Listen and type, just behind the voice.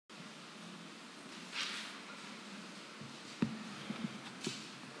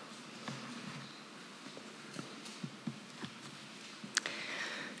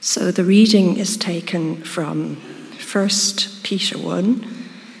So the reading is taken from 1 Peter 1,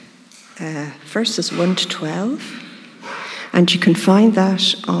 verses 1 to 12, and you can find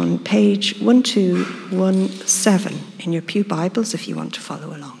that on page 1217 in your pew Bibles if you want to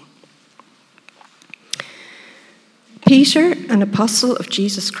follow along. Peter, an apostle of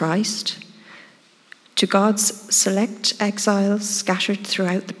Jesus Christ, to God's select exiles scattered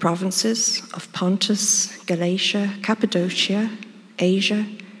throughout the provinces of Pontus, Galatia, Cappadocia, Asia,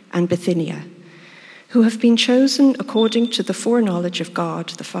 and Bithynia, who have been chosen according to the foreknowledge of God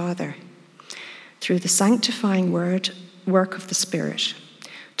the Father, through the sanctifying work of the Spirit,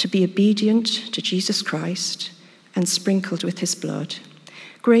 to be obedient to Jesus Christ and sprinkled with his blood.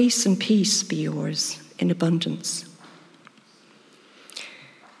 Grace and peace be yours in abundance.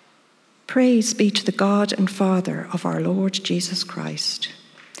 Praise be to the God and Father of our Lord Jesus Christ.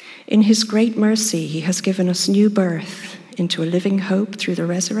 In his great mercy, he has given us new birth into a living hope through the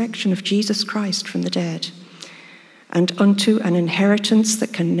resurrection of Jesus Christ from the dead, and unto an inheritance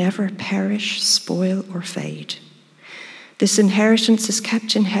that can never perish, spoil, or fade. This inheritance is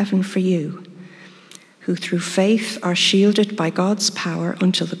kept in heaven for you, who through faith are shielded by God's power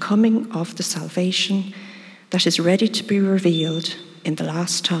until the coming of the salvation that is ready to be revealed in the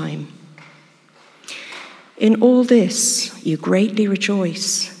last time. In all this you greatly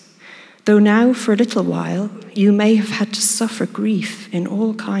rejoice, though now for a little while you may have had to suffer grief in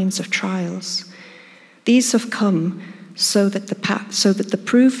all kinds of trials. These have come so that the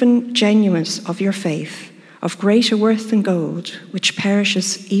proven genuineness of your faith, of greater worth than gold, which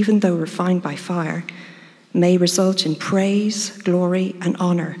perishes even though refined by fire, may result in praise, glory, and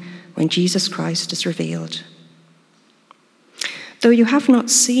honor when Jesus Christ is revealed. Though you have not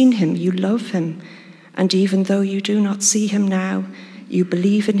seen him, you love him, and even though you do not see him now, you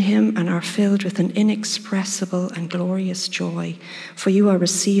believe in him and are filled with an inexpressible and glorious joy, for you are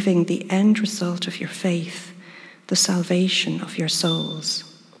receiving the end result of your faith, the salvation of your souls.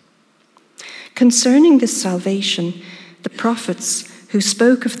 Concerning this salvation, the prophets who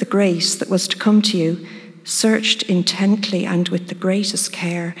spoke of the grace that was to come to you searched intently and with the greatest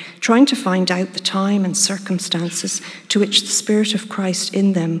care, trying to find out the time and circumstances to which the Spirit of Christ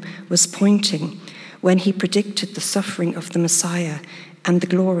in them was pointing when he predicted the suffering of the Messiah and the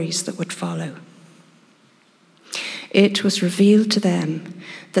glories that would follow. It was revealed to them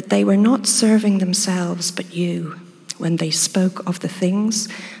that they were not serving themselves but you when they spoke of the things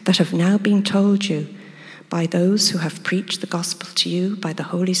that have now been told you by those who have preached the gospel to you by the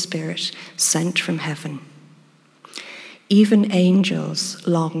Holy Spirit sent from heaven. Even angels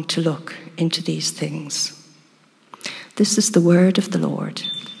long to look into these things. This is the word of the Lord.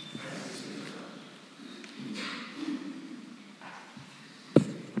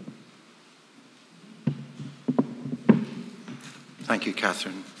 Thank you,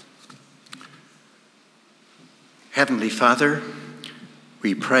 Catherine. Heavenly Father,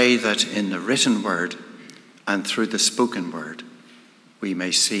 we pray that in the written word and through the spoken word, we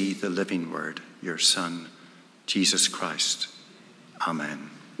may see the living word, your Son, Jesus Christ. Amen.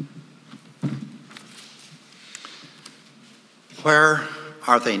 Where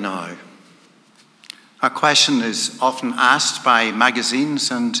are they now? A question is often asked by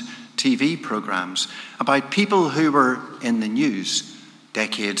magazines and TV programs about people who were in the news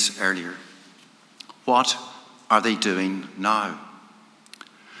decades earlier. What are they doing now?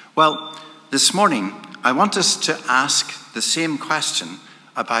 Well, this morning I want us to ask the same question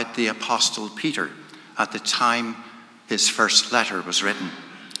about the Apostle Peter at the time his first letter was written.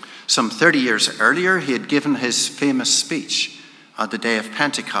 Some 30 years earlier, he had given his famous speech on the day of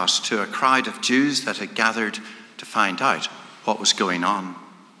Pentecost to a crowd of Jews that had gathered to find out what was going on.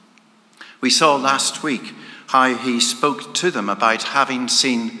 We saw last week how he spoke to them about having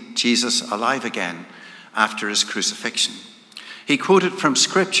seen Jesus alive again after his crucifixion. He quoted from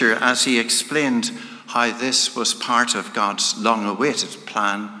Scripture as he explained how this was part of God's long-awaited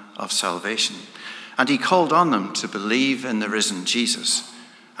plan of salvation. And he called on them to believe in the risen Jesus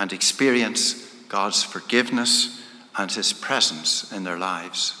and experience God's forgiveness and his presence in their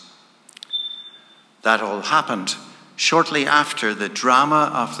lives. That all happened shortly after the drama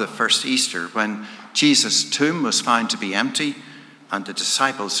of the first Easter, when Jesus' tomb was found to be empty and the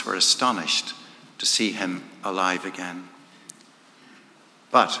disciples were astonished to see him alive again.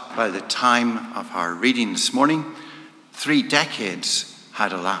 But by the time of our reading this morning, 3 decades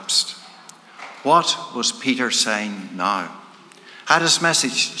had elapsed. What was Peter saying now? Had his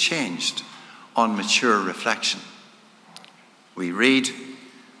message changed on mature reflection? We read,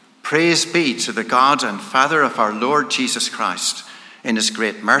 "Praise be to the God and Father of our Lord Jesus Christ. In his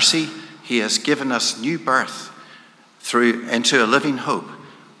great mercy, he has given us new birth into a living hope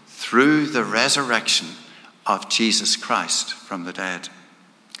through the resurrection of Jesus Christ from the dead.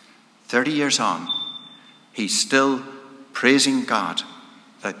 30 years on, he's still praising God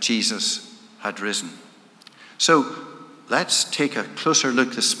that Jesus had risen. So let's take a closer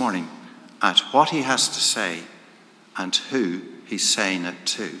look this morning at what he has to say and who he's saying it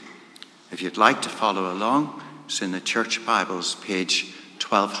to. If you'd like to follow along, it's in the Church Bibles, page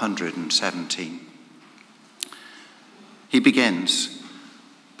 1217. He begins,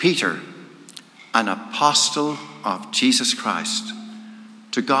 Peter, an apostle of Jesus Christ,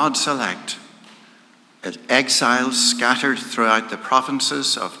 to God's elect, exiles scattered throughout the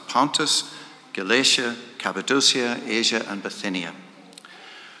provinces of Pontus, Galatia, Cappadocia, Asia, and Bithynia.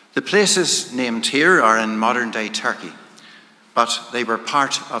 The places named here are in modern-day Turkey, but they were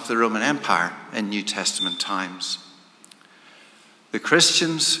part of the Roman Empire in New Testament times. The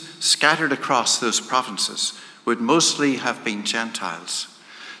Christians scattered across those provinces would mostly have been Gentiles.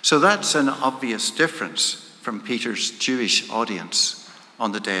 So that's an obvious difference from Peter's Jewish audience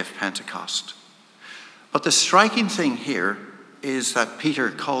on the day of Pentecost. But the striking thing here is that Peter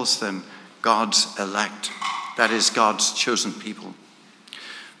calls them God's elect, that is, God's chosen people.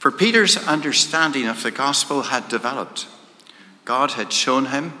 For Peter's understanding of the gospel had developed. God had shown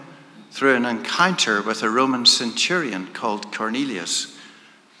him through an encounter with a Roman centurion called Cornelius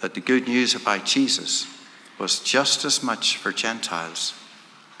that the good news about Jesus was just as much for Gentiles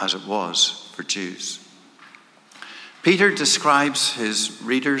as it was for Jews. Peter describes his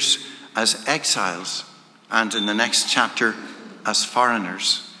readers as exiles and in the next chapter as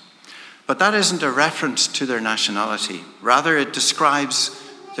foreigners. But that isn't a reference to their nationality. Rather, it describes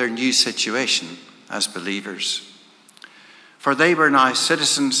their new situation as believers. For they were now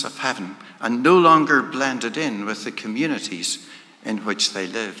citizens of heaven and no longer blended in with the communities in which they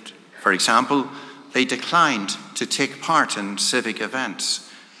lived. For example, they declined to take part in civic events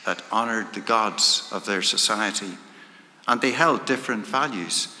that honored the gods of their society, and they held different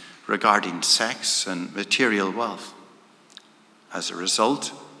values regarding sex and material wealth. As a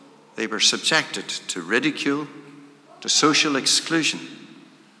result, they were subjected to ridicule, to social exclusion,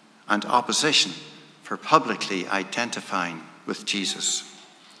 and opposition for publicly identifying with Jesus.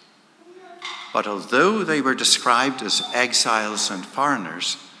 But although they were described as exiles and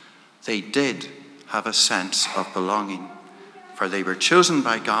foreigners, they did have a sense of belonging, for they were chosen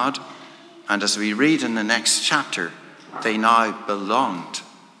by God, and as we read in the next chapter, they now belonged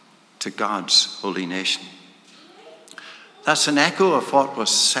to God's holy nation. That's an echo of what was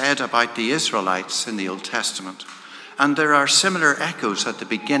said about the Israelites in the Old Testament, and there are similar echoes at the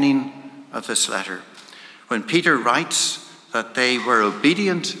beginning of this letter, when Peter writes that they were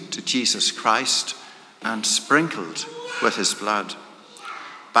obedient to Jesus Christ and sprinkled with his blood.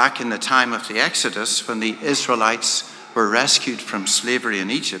 Back in the time of the Exodus, when the Israelites were rescued from slavery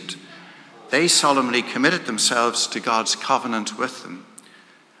in Egypt, they solemnly committed themselves to God's covenant with them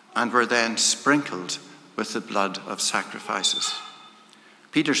and were then sprinkled with the blood of sacrifices.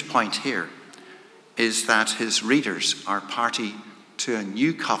 Peter's point here is that his readers are party to a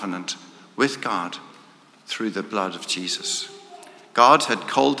new covenant with God through the blood of Jesus. God had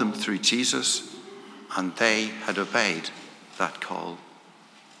called them through Jesus, and they had obeyed that call.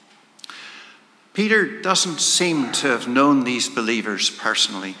 Peter doesn't seem to have known these believers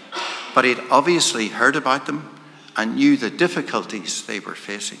personally, but he'd obviously heard about them and knew the difficulties they were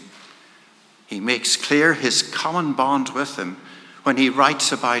facing. He makes clear his common bond with them when he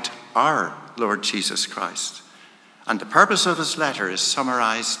writes about our Lord Jesus Christ. And the purpose of his letter is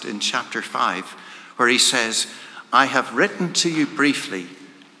summarized in chapter 5, where he says, I have written to you briefly,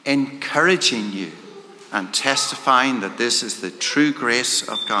 encouraging you and testifying that this is the true grace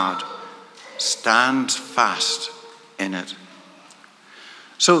of God. Stand fast in it.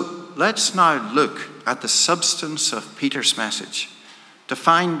 So let's now look at the substance of Peter's message to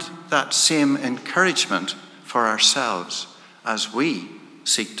find that same encouragement for ourselves as we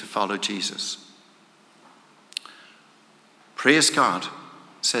seek to follow Jesus. Praise God,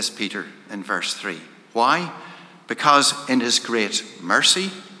 says Peter in verse 3. Why? Because in his great mercy,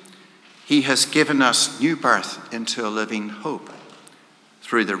 he has given us new birth into a living hope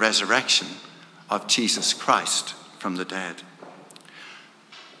through the resurrection of Jesus Christ from the dead.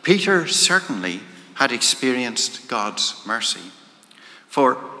 Peter certainly had experienced God's mercy,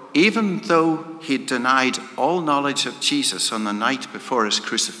 for even though he denied all knowledge of Jesus on the night before his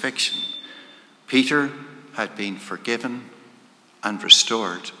crucifixion, Peter had been forgiven and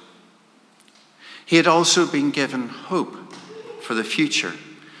restored. He had also been given hope for the future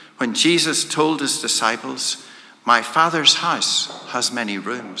when Jesus told his disciples, "My Father's house has many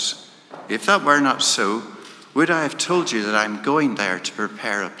rooms. If that were not so, would I have told you that I'm going there to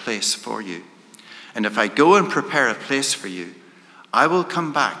prepare a place for you? And if I go and prepare a place for you, I will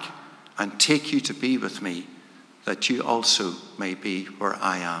come back and take you to be with me, that you also may be where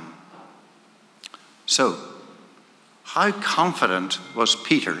I am." So, how confident was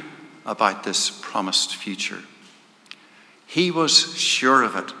Peter about this promised future? He was sure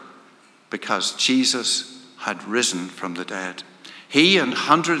of it because Jesus had risen from the dead. He and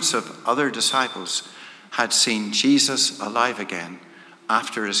hundreds of other disciples had seen Jesus alive again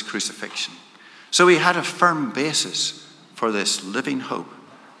after his crucifixion. So he had a firm basis for this living hope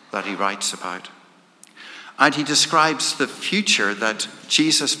that he writes about. And he describes the future that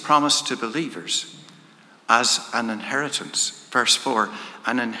Jesus promised to believers as an inheritance. Verse 4,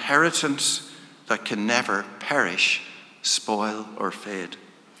 an inheritance that can never perish, spoil, or fade.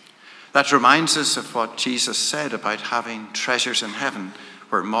 That reminds us of what Jesus said about having treasures in heaven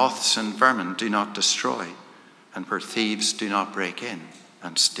where moths and vermin do not destroy and where thieves do not break in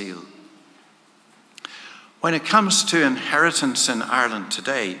and steal. When it comes to inheritance in Ireland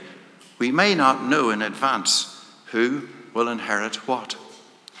today, we may not know in advance who will inherit what.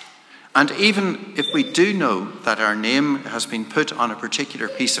 And even if we do know that our name has been put on a particular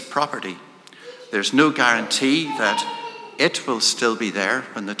piece of property, there's no guarantee that it will still be there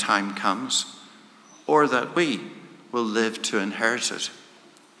when the time comes, or that we will live to inherit it.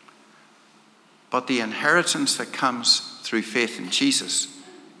 But the inheritance that comes through faith in Jesus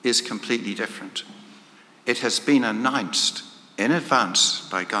is completely different. It has been announced in advance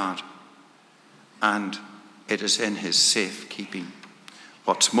by God, and it is in his safe keeping.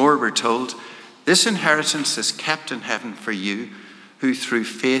 What's more, we're told, this inheritance is kept in heaven for you who through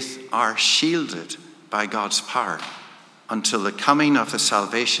faith are shielded by God's power until the coming of the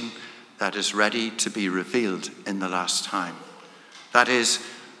salvation that is ready to be revealed in the last time. That is,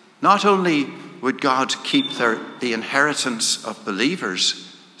 not only would God keep the inheritance of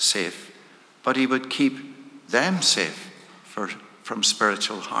believers safe, but he would keep them safe from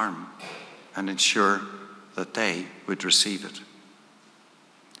spiritual harm and ensure that they would receive it.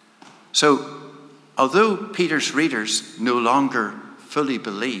 So, although Peter's readers no longer fully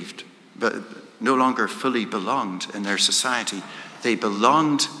belonged in their society, they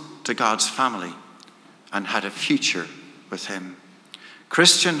belonged to God's family and had a future with him.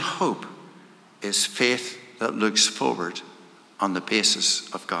 Christian hope is faith that looks forward on the basis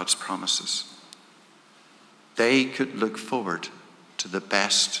of God's promises. They could look forward to the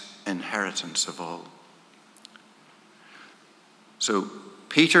best inheritance of all. So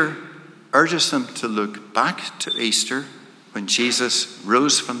Peter urges them to look back to Easter when Jesus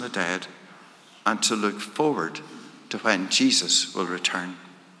rose from the dead and to look forward to when Jesus will return.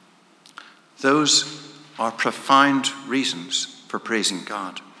 Those are profound reasons for praising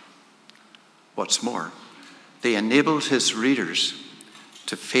God. What's more, they enabled his readers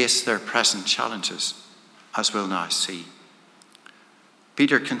to face their present challenges, as we'll now see.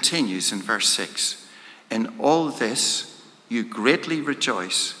 Peter continues in verse 6, "In all this you greatly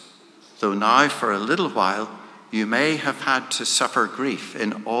rejoice, though now for a little while you may have had to suffer grief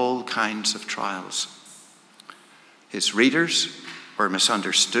in all kinds of trials." His readers were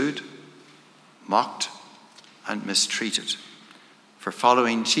misunderstood, mocked, and mistreated for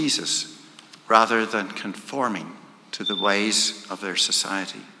following Jesus rather than conforming to the ways of their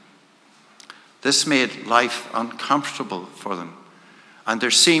society. This made life uncomfortable for them, and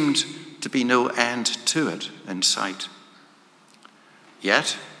there seemed to be no end to it in sight.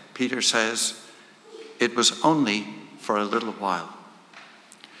 Yet, Peter says, it was only for a little while.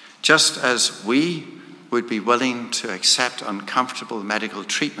 Just as we would be willing to accept uncomfortable medical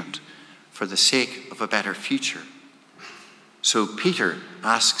treatment for the sake of a better future, so Peter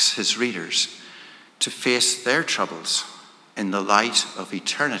asks his readers to face their troubles in the light of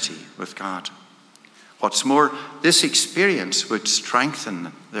eternity with God. What's more, this experience would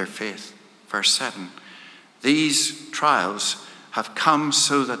strengthen their faith. Verse 7, "These trials have come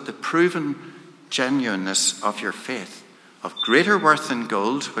so that the proven genuineness of your faith, of greater worth than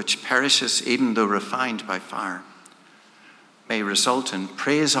gold, which perishes even though refined by fire, may result in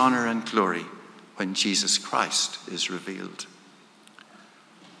praise, honor, and glory when Jesus Christ is revealed."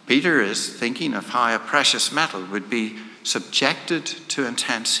 Peter is thinking of how a precious metal would be subjected to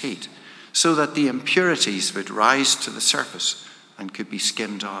intense heat so that the impurities would rise to the surface and could be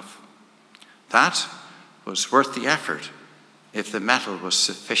skimmed off. That was worth the effort if the metal was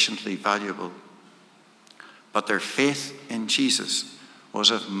sufficiently valuable. But their faith in Jesus was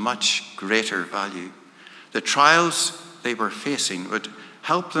of much greater value. The trials they were facing would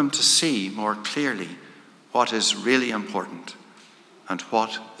help them to see more clearly what is really important and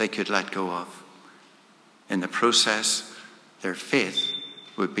what they could let go of. In the process, their faith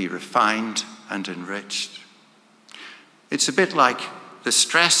would be refined and enriched. It's a bit like the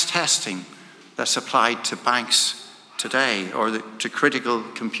stress testing that's applied to banks today or to critical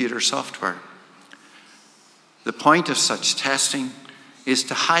computer software. The point of such testing is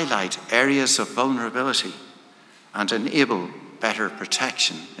to highlight areas of vulnerability and enable better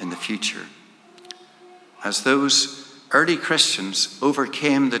protection in the future. As those early Christians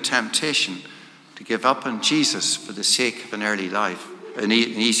overcame the temptation to give up on Jesus for the sake of an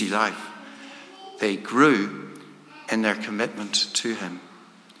easy life, they grew in their commitment to him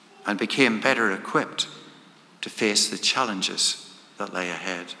and became better equipped to face the challenges that lay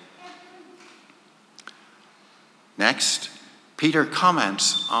ahead. Next, Peter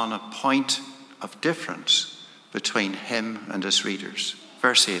comments on a point of difference between him and his readers.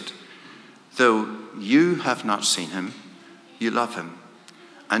 Verse 8, though you have not seen him, you love him.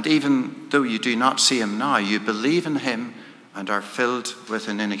 And even though you do not see him now, you believe in him and are filled with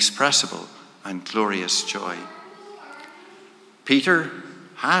an inexpressible and glorious joy. Peter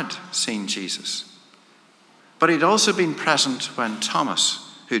had seen Jesus, but he'd also been present when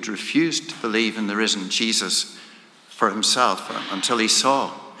Thomas, who'd refused to believe in the risen Jesus for himself until he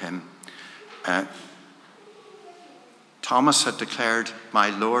saw him, Thomas had declared, "My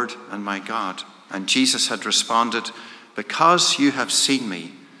Lord and my God." And Jesus had responded, "Because you have seen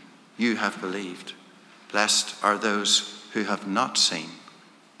me, you have believed. Blessed are those who have not seen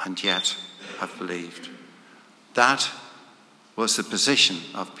and yet have believed." That was the position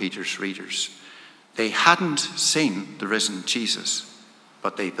of Peter's readers. They hadn't seen the risen Jesus,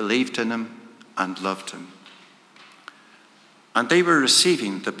 but they believed in him and loved him. And they were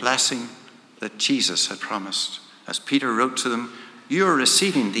receiving the blessing that Jesus had promised. As Peter wrote to them, you are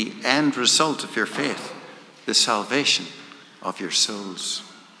receiving the end result of your faith, the salvation of your souls.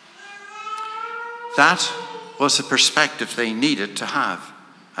 That was the perspective they needed to have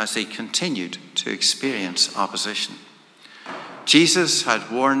as they continued to experience opposition. Jesus had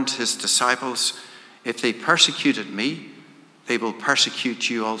warned his disciples, if they persecuted me, they will persecute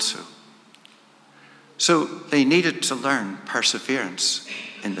you also. So they needed to learn perseverance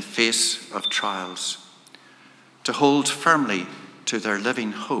in the face of trials, to hold firmly to their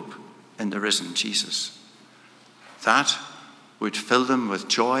living hope in the risen Jesus. That would fill them with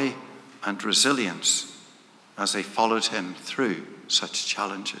joy and resilience as they followed him through such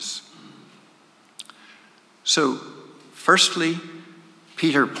challenges. So, firstly,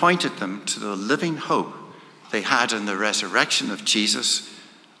 Peter pointed them to the living hope they had in the resurrection of Jesus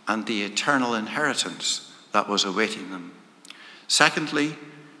and the eternal inheritance that was awaiting them. Secondly,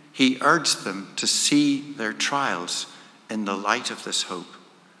 he urged them to see their trials in the light of this hope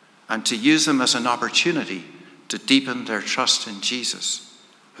and to use them as an opportunity to deepen their trust in Jesus,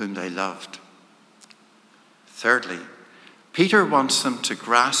 whom they loved. Thirdly, Peter wants them to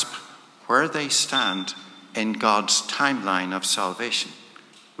grasp where they stand in God's timeline of salvation.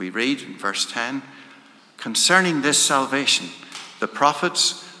 We read in verse 10, concerning this salvation, the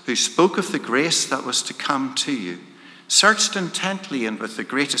prophets who spoke of the grace that was to come to you searched intently and with the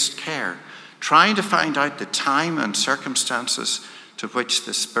greatest care, trying to find out the time and circumstances to which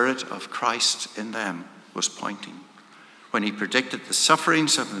the Spirit of Christ in them was pointing, when he predicted the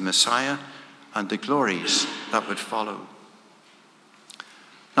sufferings of the Messiah and the glories that would follow.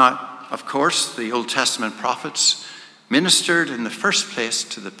 Now, of course, the Old Testament prophets ministered in the first place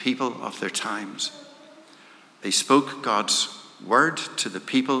to the people of their times. They spoke God's word to the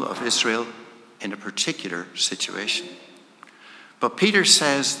people of Israel in a particular situation. But Peter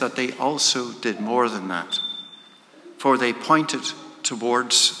says that they also did more than that, for they pointed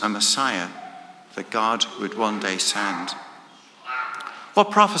towards a Messiah that God would one day send.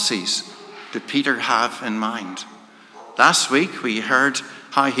 What prophecies did Peter have in mind? Last week we heard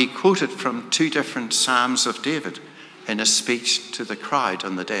how he quoted from 2 different Psalms of David in a speech to the crowd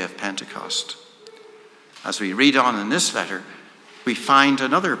on the day of Pentecost. As we read on in this letter, we find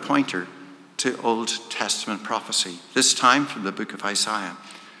another pointer to Old Testament prophecy, this time from the book of Isaiah.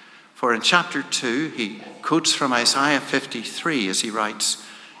 For in chapter 2, he quotes from Isaiah 53 as he writes,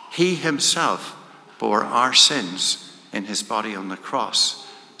 he himself bore our sins in his body on the cross,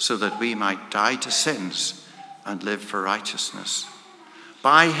 so that we might die to sins and live for righteousness.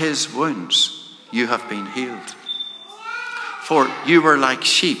 By his wounds you have been healed. For you were like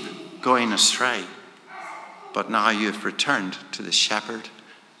sheep going astray, but now you have returned to the shepherd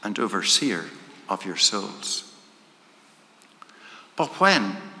and overseer of your souls. But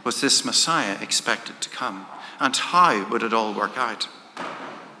when was this Messiah expected to come? And how would it all work out?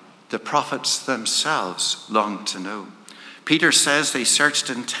 The prophets themselves longed to know. Peter says they searched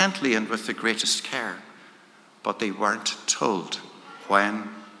intently and with the greatest care. but they weren't told when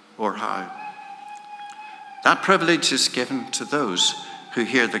or how. That privilege is given to those who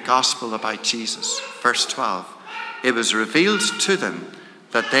hear the gospel about Jesus. Verse 12, it was revealed to them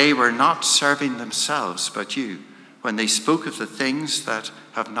that they were not serving themselves but you when they spoke of the things that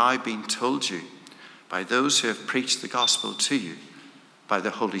have now been told you by those who have preached the gospel to you by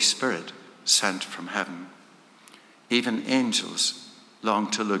the Holy Spirit sent from heaven. Even angels long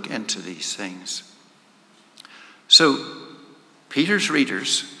to look into these things. So, Peter's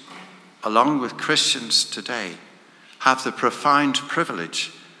readers, along with Christians today, have the profound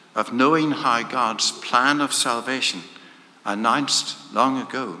privilege of knowing how God's plan of salvation, announced long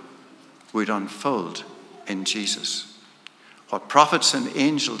ago, would unfold in Jesus. What prophets and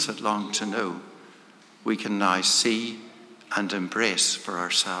angels had longed to know, we can now see and embrace for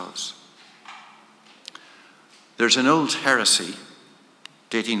ourselves. There's an old heresy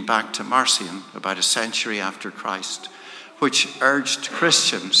dating back to Marcion about a century after Christ, which urged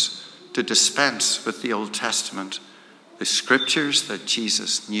Christians to dispense with the Old Testament, the scriptures that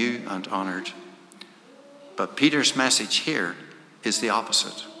Jesus knew and honored. But Peter's message here is the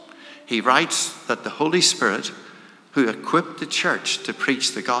opposite. He writes that the Holy Spirit, who equipped the church to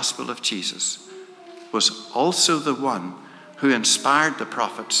preach the gospel of Jesus, was also the one who inspired the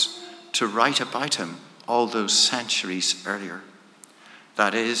prophets to write about him all those centuries earlier.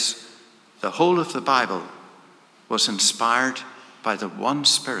 That is, the whole of the Bible was inspired by the one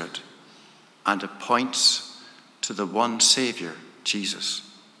Spirit and it points to the one Saviour, Jesus.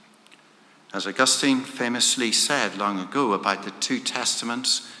 As Augustine famously said long ago about the two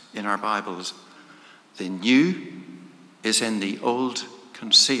testaments in our Bibles, the new is in the old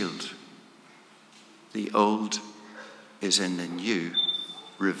concealed. The old is in the new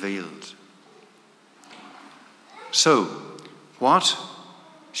revealed. So, what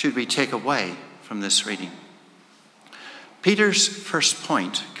should we take away from this reading? Peter's first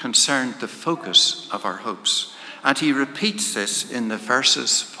point concerned the focus of our hopes, and he repeats this in the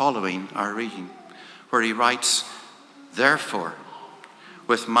verses following our reading, where he writes, therefore,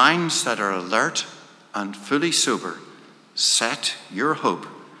 with minds that are alert and fully sober, set your hope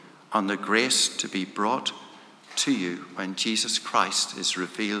on the grace to be brought to you when Jesus Christ is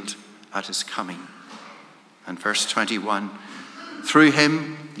revealed at his coming. And verse 21, through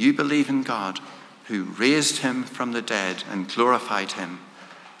him you believe in God, who raised him from the dead and glorified him,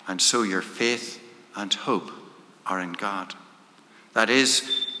 and so your faith and hope are in God. That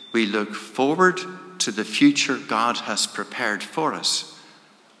is, we look forward to the future God has prepared for us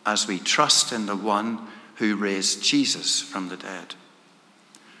as we trust in the one who raised Jesus from the dead.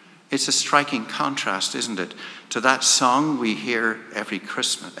 It's a striking contrast, isn't it, to that song we hear every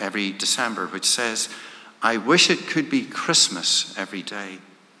December, which says, I wish it could be Christmas every day.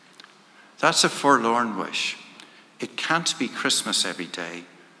 That's a forlorn wish. It can't be Christmas every day.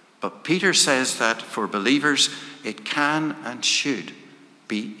 But Peter says that for believers, it can and should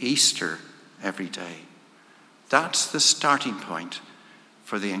be Easter every day. That's the starting point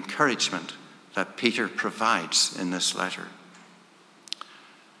for the encouragement that Peter provides in this letter.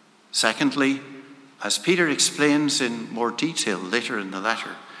 Secondly, as Peter explains in more detail later in the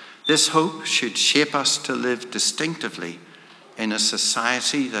letter, this hope should shape us to live distinctively in a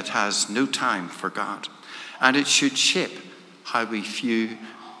society that has no time for God, and it should shape how we view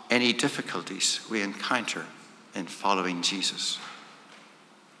any difficulties we encounter in following Jesus.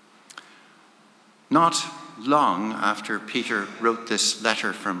 Not long after Peter wrote this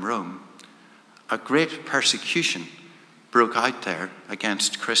letter from Rome, a great persecution broke out there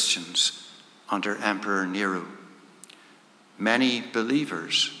against Christians under Emperor Nero. Many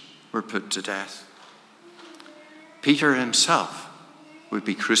believers were put to death. Peter himself would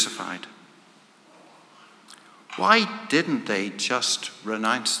be crucified. Why didn't they just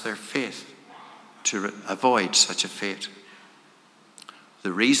renounce their faith to avoid such a fate?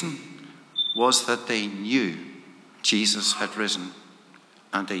 The reason was that they knew Jesus had risen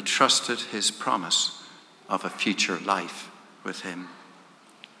and they trusted his promise of a future life with him.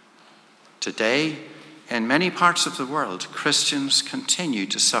 Today, in many parts of the world, Christians continue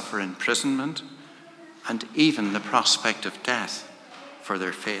to suffer imprisonment and even the prospect of death for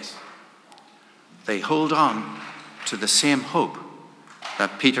their faith. They hold on to the same hope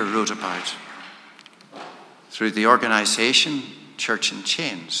that Peter wrote about. Through the organization Church in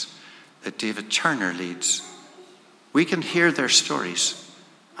Chains that David Turner leads, we can hear their stories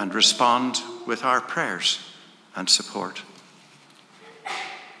and respond with our prayers and support.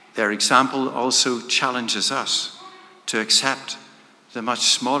 Their example also challenges us to accept the much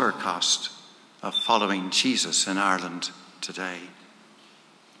smaller cost of following Jesus in Ireland today.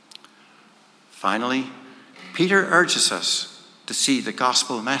 Finally, Peter urges us to see the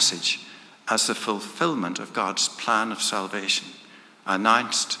gospel message as the fulfillment of God's plan of salvation,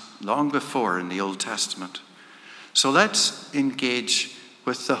 announced long before in the Old Testament. So let's engage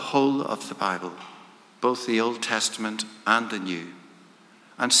with the whole of the Bible, both the Old Testament and the New,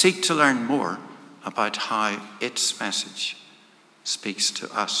 and seek to learn more about how its message speaks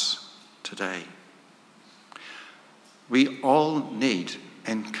to us today. We all need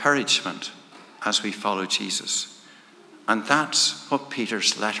encouragement as we follow Jesus, and that's what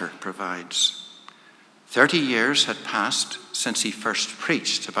Peter's letter provides. 30 years had passed since he first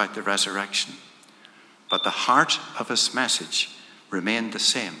preached about the resurrection, but the heart of his message remained the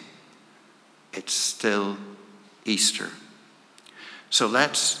same. It's still Easter. So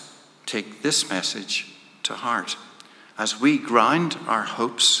let's take this message to heart as we ground our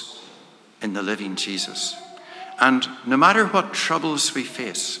hopes in the living Jesus. And no matter what troubles we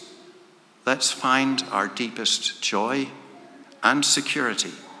face, let's find our deepest joy and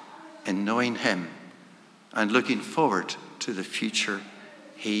security in knowing him and looking forward to the future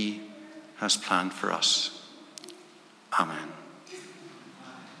he has planned for us. Amen.